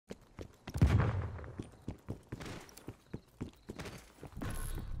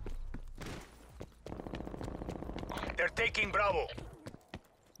taking Bravo.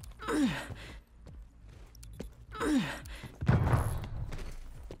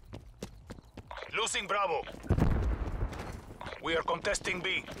 Losing Bravo. We are contesting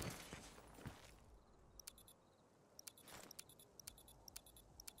B.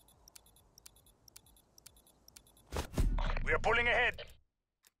 We are pulling ahead.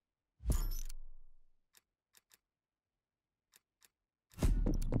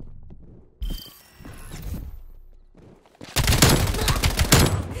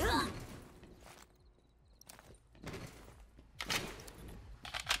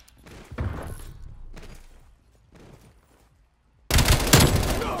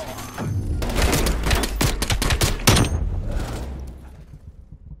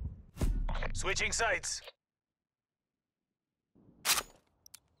 Switching sides.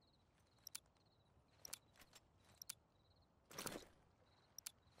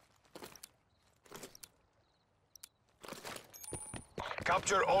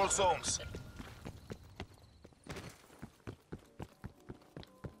 Capture all zones.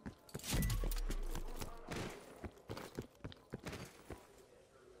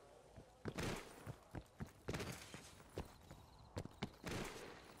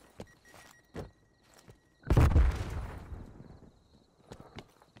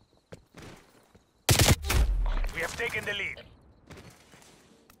 We have taken the lead.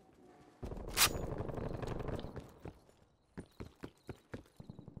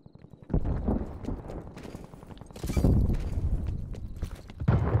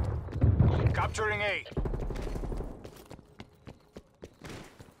 Capturing A.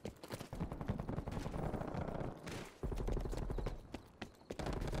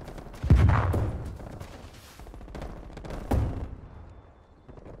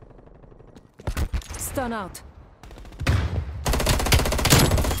 Stun out.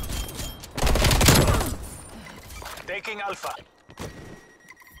 Taking Alpha.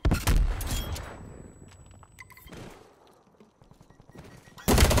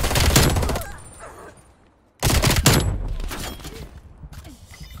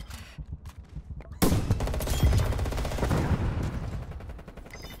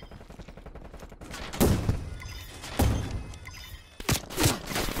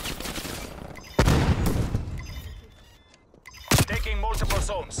 Taking multiple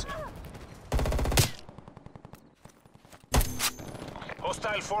zones.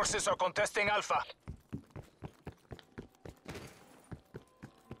 Hostile forces are contesting Alpha.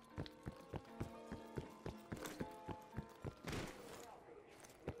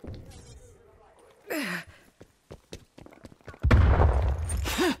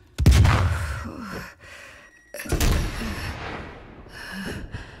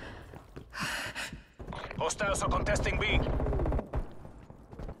 Hostiles are contesting B.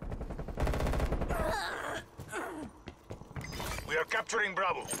 We are capturing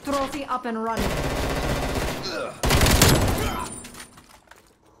Bravo. Trophy up and running.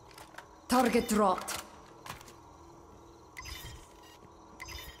 Target dropped.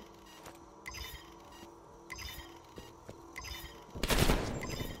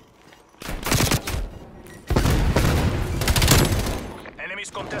 Enemies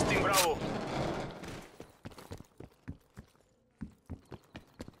contesting Bravo.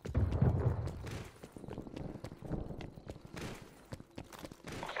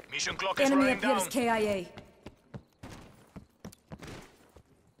 Mission clock is Enemy running down. appears KIA.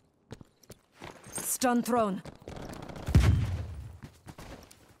 Stun thrown.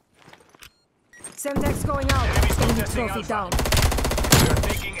 Semtex going out. Enemies Enemy contesting trophy Alpha. down. We are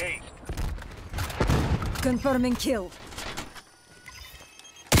taking A. Confirming kill.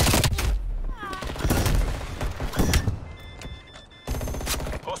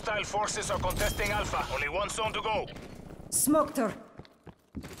 Hostile forces are contesting Alpha. Only one zone to go. Smoked her.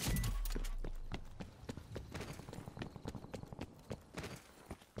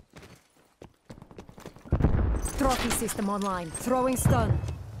 Trophy system online. Throwing stun.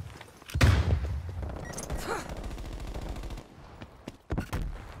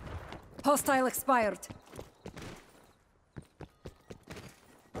 Hostile expired.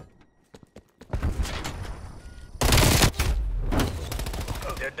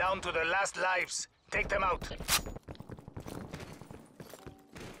 They're down to their last lives. Take them out.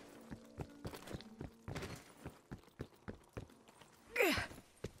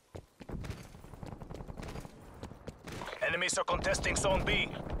 Enemies are contesting Zone B.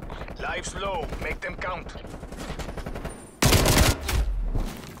 Lives low. Make them count.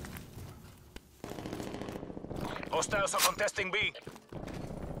 Hostiles are contesting B.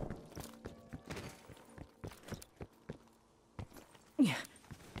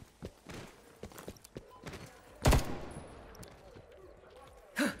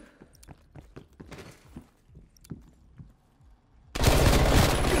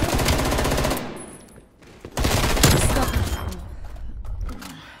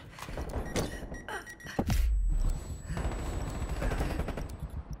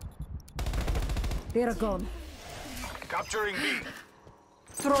 They're gone. Capturing B.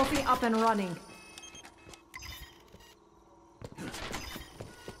 Trophy up and running.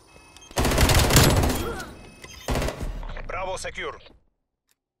 Bravo secure.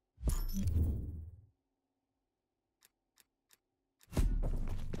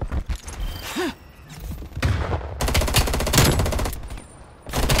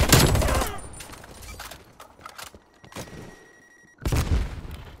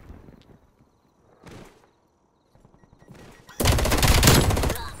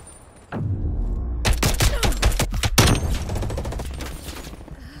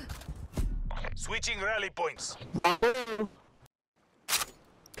 Switching rally points.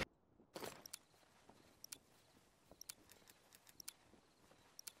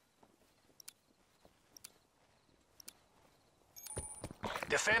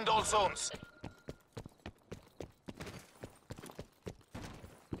 Defend all zones.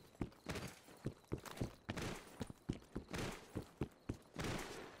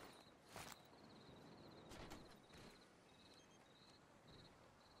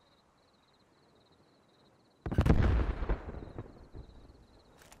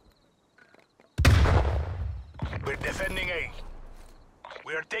 We're defending A.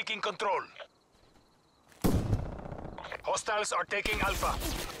 We are taking control. Hostiles are taking Alpha.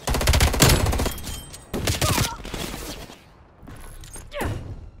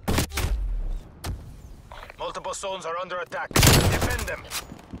 Multiple zones are under attack. Defend them.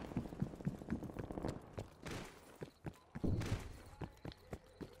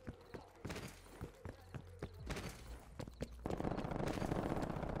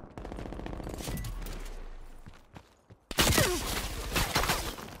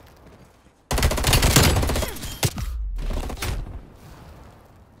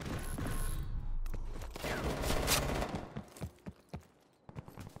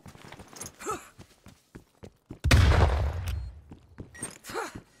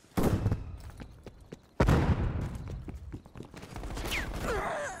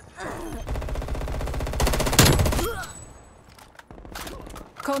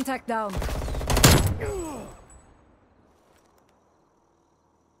 Contact down.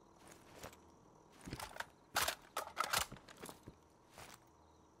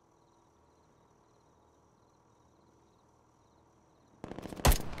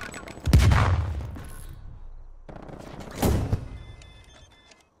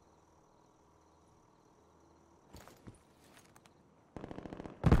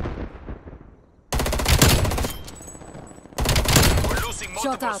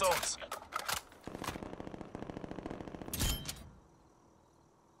 Multiple out. zones.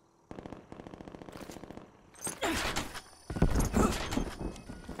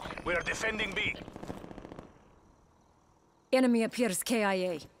 We are defending B. Enemy appears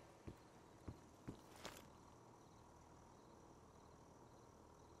KIA.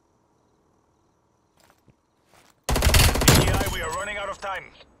 PGI, we are running out of time.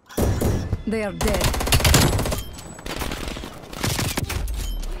 They are dead.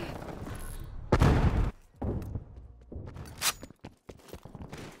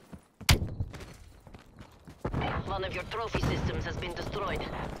 One of your trophy systems has been destroyed.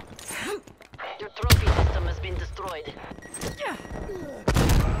 Your trophy system has been destroyed.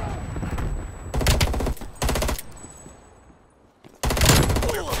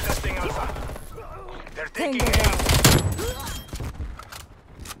 We're contesting Alpha. They're taking Tango A.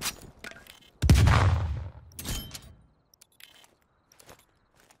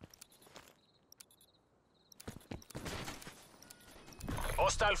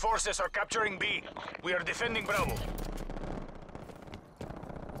 Hostile forces are capturing B. We are defending Bravo.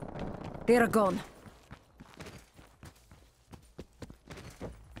 They're gone.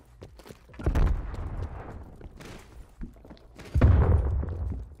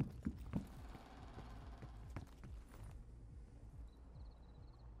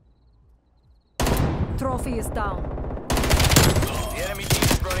 Trophy is down. The enemy team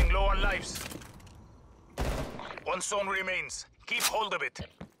is running low on lives. One zone remains. Keep hold of it.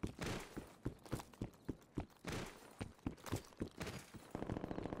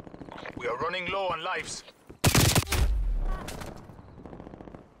 We are running low on lives.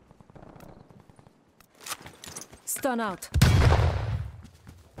 Stun out.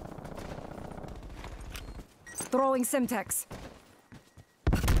 Throwing Semtex.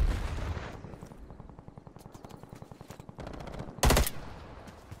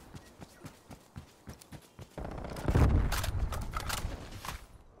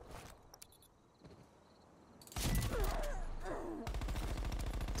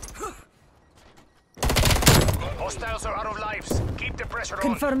 Hostiles are out of lives. Keep the pressure on.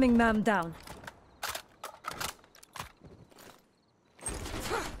 Confirming man down.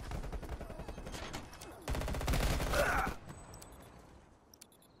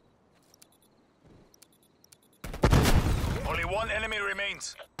 enemy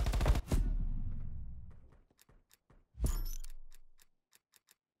remains.